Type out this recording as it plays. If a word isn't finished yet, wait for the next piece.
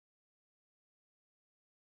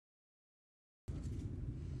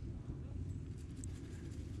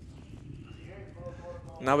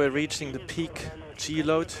Now we're reaching the peak G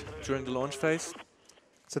load during the launch phase.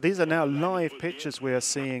 So these are now live pictures we are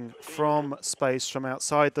seeing from space, from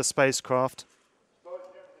outside the spacecraft.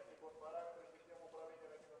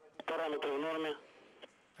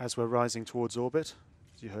 As we're rising towards orbit,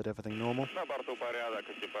 as you heard, everything normal.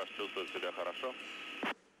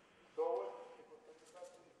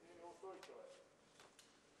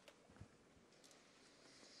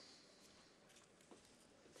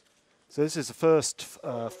 So this is the first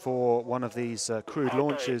for one of these crewed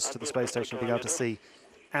launches to the space station being able to see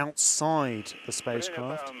outside the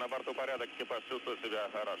spacecraft.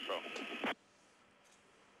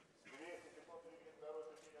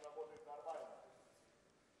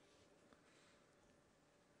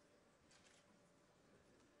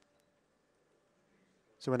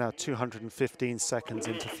 So we're now 215 seconds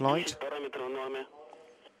into flight.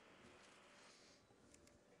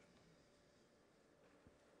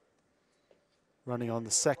 Running on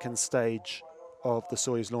the second stage of the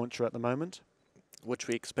Soyuz launcher at the moment. Which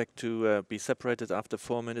we expect to be separated after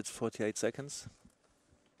 4 minutes 48 seconds.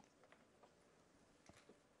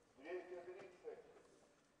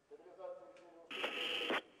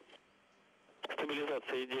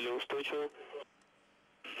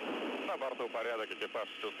 На борту порядок, экипаж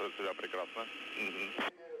чувствует себя прекрасно.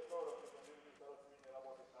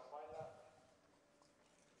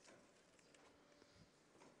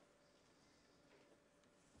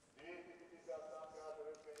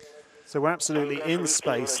 So we're absolutely in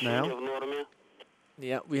space now.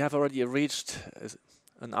 Yeah, we have already reached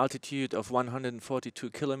an altitude of 142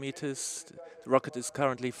 kilometers. The rocket is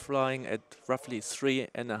currently flying at roughly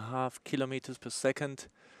 3.5 kilometers per second.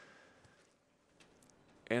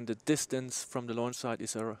 And the distance from the launch site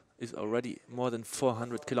is already more than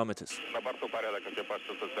 400 kilometers.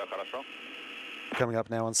 Coming up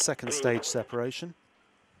now on second stage separation.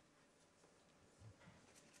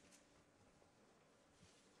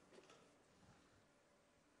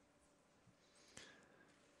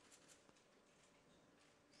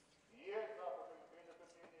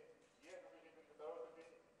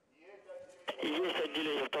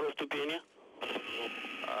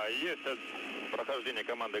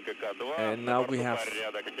 And now we have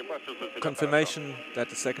confirmation that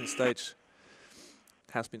the second stage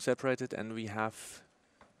has been separated and we have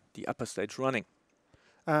the upper stage running.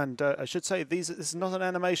 And I should say, this is not an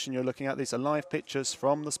animation you're looking at. These are live pictures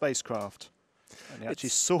from the spacecraft. And you actually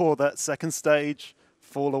saw that second stage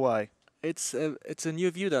fall away. It's a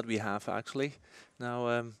new view that we have, actually,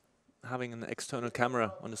 now having an external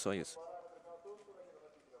camera on the Soyuz.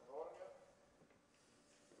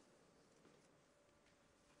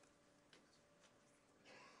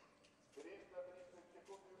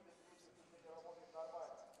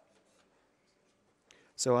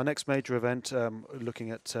 So our next major event,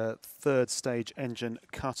 looking at third stage engine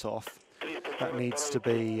cutoff, that needs to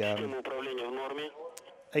be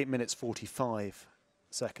 8 minutes 45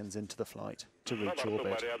 seconds into the flight to reach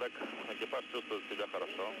orbit.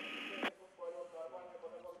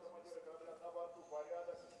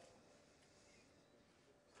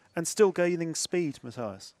 And still gaining speed,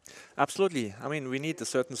 Matthias. Absolutely. I mean, we need a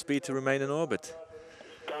certain speed to remain in orbit.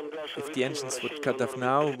 If the engines would cut off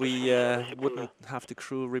now, we wouldn't have the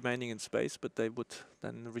crew remaining in space, but they would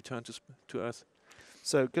then return to Earth.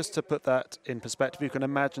 So just to put that in perspective, you can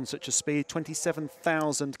imagine such a speed,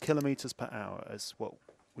 27,000 kilometers per hour is what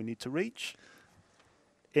we need to reach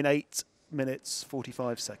in 8 minutes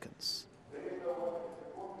 45 seconds.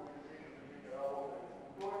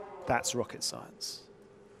 That's rocket science.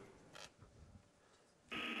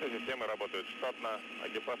 Системы работают штатно,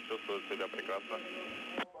 экипаж чувствует себя прекрасно.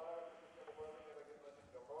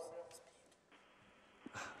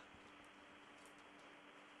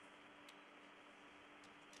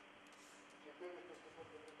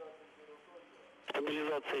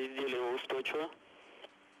 Стабилизация изделия устойчива.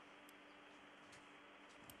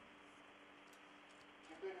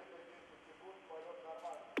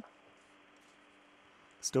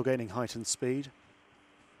 Still gaining heightened speed.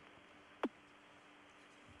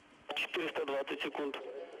 420 секунд.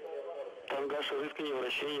 Тангаж, рыскание,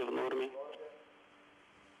 вращение в норме.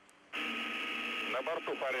 На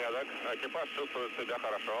борту порядок. Экипаж чувствует себя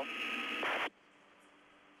хорошо.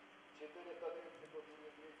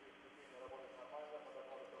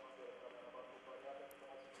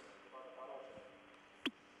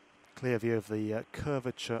 Clear view of the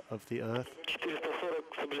curvature of the Earth. 440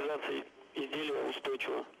 стабилизация изделия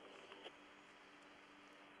устойчива.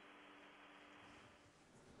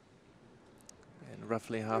 And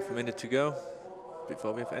roughly half a minute to go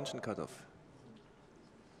before we have engine cutoff.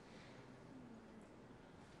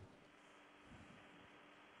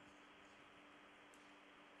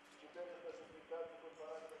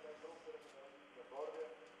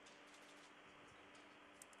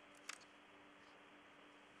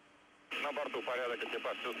 На борту порядок,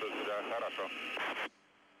 экипаж чувствует себя хорошо.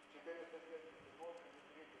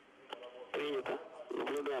 Принято.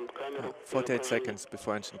 Наблюдаем камеру. 48 seconds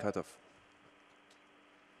before engine cutoff.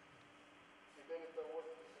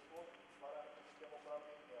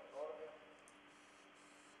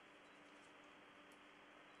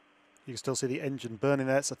 You can still see the engine burning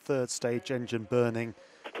there. It's a third stage engine burning.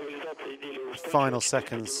 Final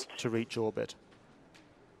seconds to reach orbit.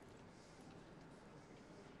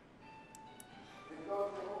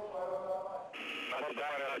 На борту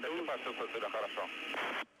порядок, экипаж чувствует себя хорошо.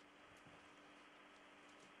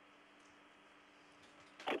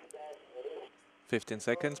 15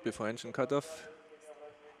 seconds before engine cutoff.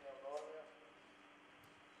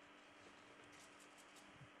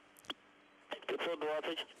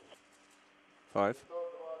 Five.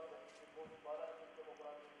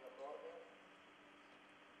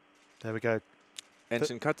 There we go.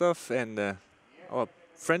 Engine cutoff, and our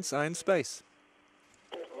friends are in space.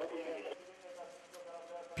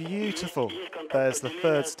 Beautiful. There's the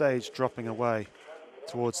third stage dropping away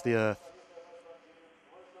towards the Earth.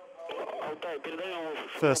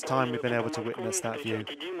 First time we've been able to witness that view.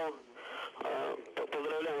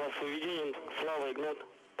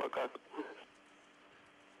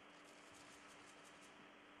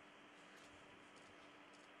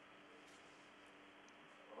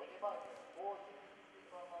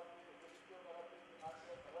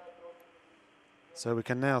 So we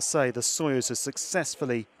can now say the Soyuz has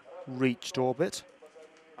successfully reached orbit.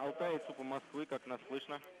 Алтай, Супа Москвы, как нас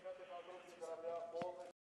слышно?